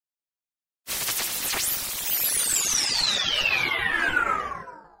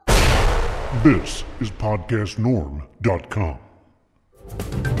This is PodcastNorm.com.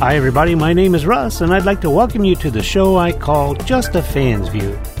 Hi everybody, my name is Russ, and I'd like to welcome you to the show I call Just a Fan's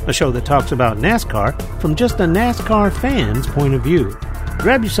View, a show that talks about NASCAR from just a NASCAR fan's point of view.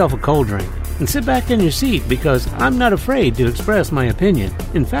 Grab yourself a cold drink and sit back in your seat because I'm not afraid to express my opinion.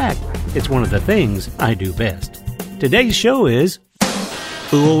 In fact, it's one of the things I do best. Today's show is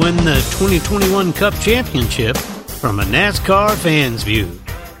who will win the 2021 Cup Championship from a NASCAR fan's view.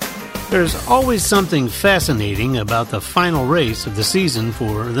 There's always something fascinating about the final race of the season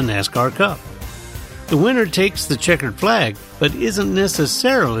for the NASCAR Cup. The winner takes the checkered flag, but isn't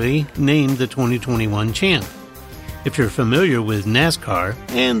necessarily named the 2021 champ. If you're familiar with NASCAR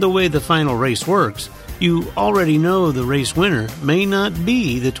and the way the final race works, you already know the race winner may not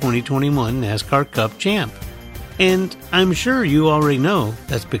be the 2021 NASCAR Cup champ. And I'm sure you already know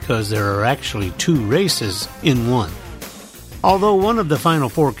that's because there are actually two races in one. Although one of the final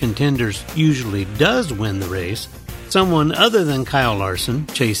four contenders usually does win the race, someone other than Kyle Larson,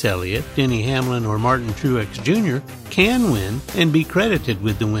 Chase Elliott, Denny Hamlin, or Martin Truex Jr. can win and be credited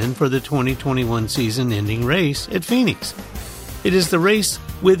with the win for the 2021 season-ending race at Phoenix. It is the race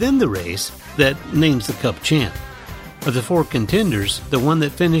within the race that names the Cup champ. Of the four contenders, the one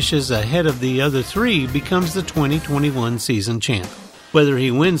that finishes ahead of the other three becomes the 2021 season champ, whether he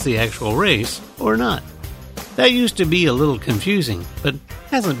wins the actual race or not. That used to be a little confusing, but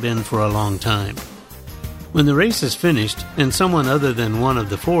hasn't been for a long time. When the race is finished and someone other than one of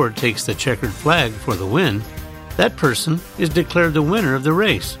the four takes the checkered flag for the win, that person is declared the winner of the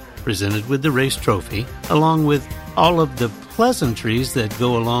race, presented with the race trophy, along with all of the pleasantries that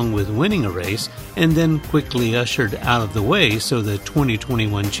go along with winning a race, and then quickly ushered out of the way so the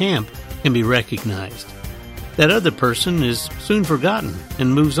 2021 champ can be recognized. That other person is soon forgotten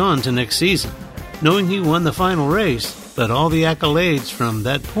and moves on to next season, knowing he won the final race, but all the accolades from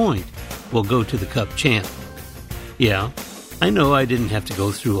that point will go to the Cup champ. Yeah, I know I didn't have to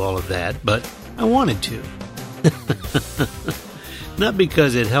go through all of that, but I wanted to. Not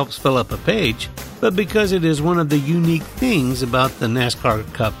because it helps fill up a page, but because it is one of the unique things about the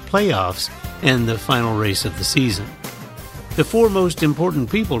NASCAR Cup playoffs and the final race of the season. The four most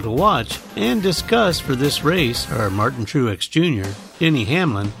important people to watch and discuss for this race are Martin Truex Jr., Denny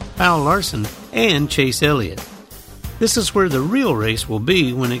Hamlin, Kyle Larson, and Chase Elliott. This is where the real race will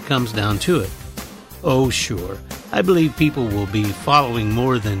be when it comes down to it. Oh sure, I believe people will be following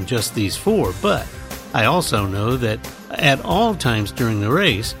more than just these four, but I also know that at all times during the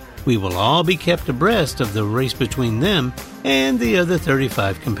race, we will all be kept abreast of the race between them and the other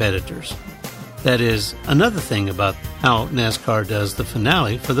 35 competitors. That is another thing about how NASCAR does the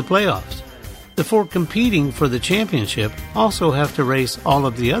finale for the playoffs. The four competing for the championship also have to race all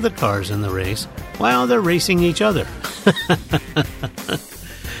of the other cars in the race while they're racing each other.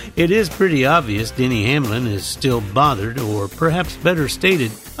 It is pretty obvious Denny Hamlin is still bothered, or perhaps better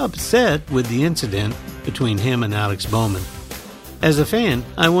stated, upset with the incident between him and Alex Bowman. As a fan,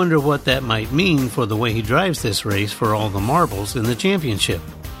 I wonder what that might mean for the way he drives this race for all the marbles in the championship.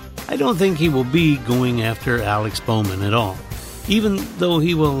 I don't think he will be going after Alex Bowman at all, even though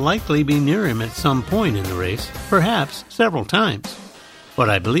he will likely be near him at some point in the race, perhaps several times. What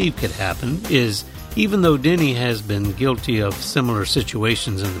I believe could happen is, even though Denny has been guilty of similar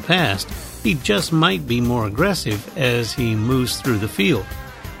situations in the past, he just might be more aggressive as he moves through the field.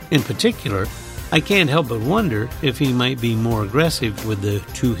 In particular, I can't help but wonder if he might be more aggressive with the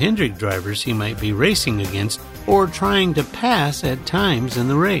two Hendrick drivers he might be racing against or trying to pass at times in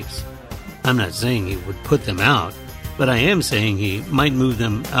the race. I'm not saying he would put them out, but I am saying he might move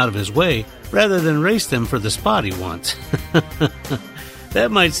them out of his way rather than race them for the spot he wants.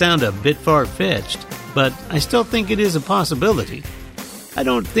 That might sound a bit far-fetched, but I still think it is a possibility. I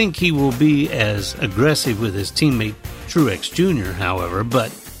don't think he will be as aggressive with his teammate Truex Jr., however,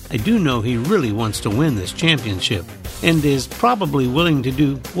 but I do know he really wants to win this championship and is probably willing to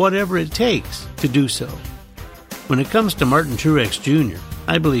do whatever it takes to do so. When it comes to Martin Truex Jr.,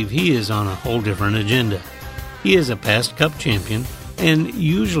 I believe he is on a whole different agenda. He is a past Cup champion and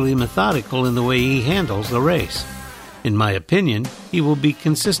usually methodical in the way he handles the race. In my opinion, he will be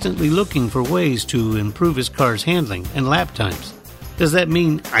consistently looking for ways to improve his car's handling and lap times. Does that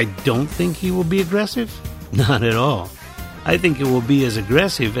mean I don't think he will be aggressive? Not at all. I think it will be as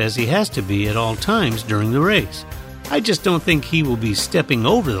aggressive as he has to be at all times during the race. I just don't think he will be stepping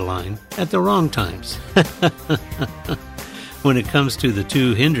over the line at the wrong times. When it comes to the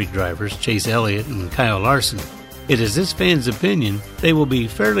two Hendrick drivers, Chase Elliott and Kyle Larson, it is this fan's opinion they will be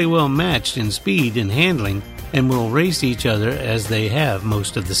fairly well matched in speed and handling and will race each other as they have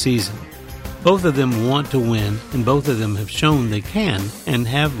most of the season. Both of them want to win, and both of them have shown they can and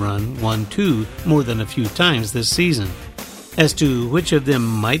have won two more than a few times this season. As to which of them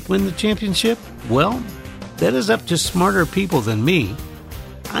might win the championship, well, that is up to smarter people than me.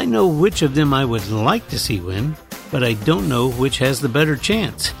 I know which of them I would like to see win, but I don't know which has the better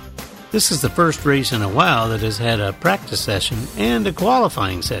chance. This is the first race in a while that has had a practice session and a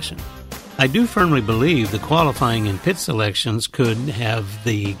qualifying session. I do firmly believe the qualifying and pit selections could have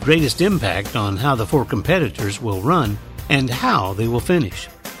the greatest impact on how the four competitors will run and how they will finish.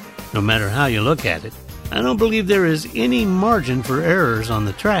 No matter how you look at it, I don't believe there is any margin for errors on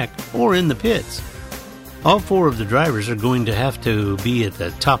the track or in the pits. All four of the drivers are going to have to be at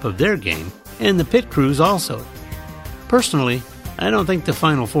the top of their game, and the pit crews also. Personally, I don't think the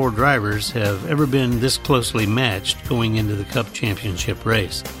final four drivers have ever been this closely matched going into the Cup Championship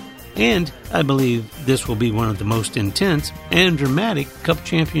race. And I believe this will be one of the most intense and dramatic Cup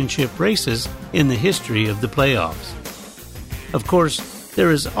Championship races in the history of the playoffs. Of course,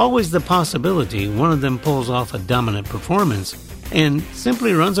 there is always the possibility one of them pulls off a dominant performance and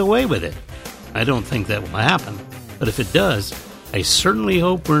simply runs away with it. I don't think that will happen, but if it does, I certainly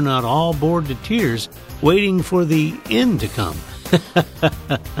hope we're not all bored to tears waiting for the end to come.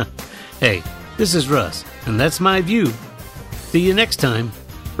 Hey, this is Russ, and that's my view. See you next time,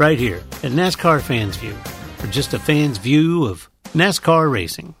 right here at NASCAR Fans View, for just a fan's view of NASCAR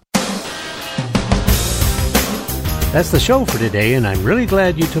racing. That's the show for today, and I'm really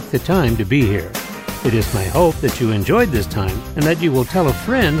glad you took the time to be here. It is my hope that you enjoyed this time and that you will tell a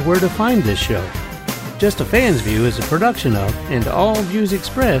friend where to find this show. Just a Fan's View is a production of, and all views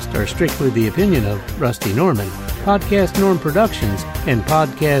expressed are strictly the opinion of, Rusty Norman, Podcast Norm Productions, and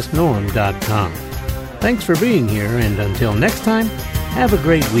PodcastNorm.com. Thanks for being here, and until next time, have a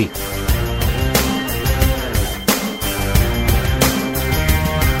great week.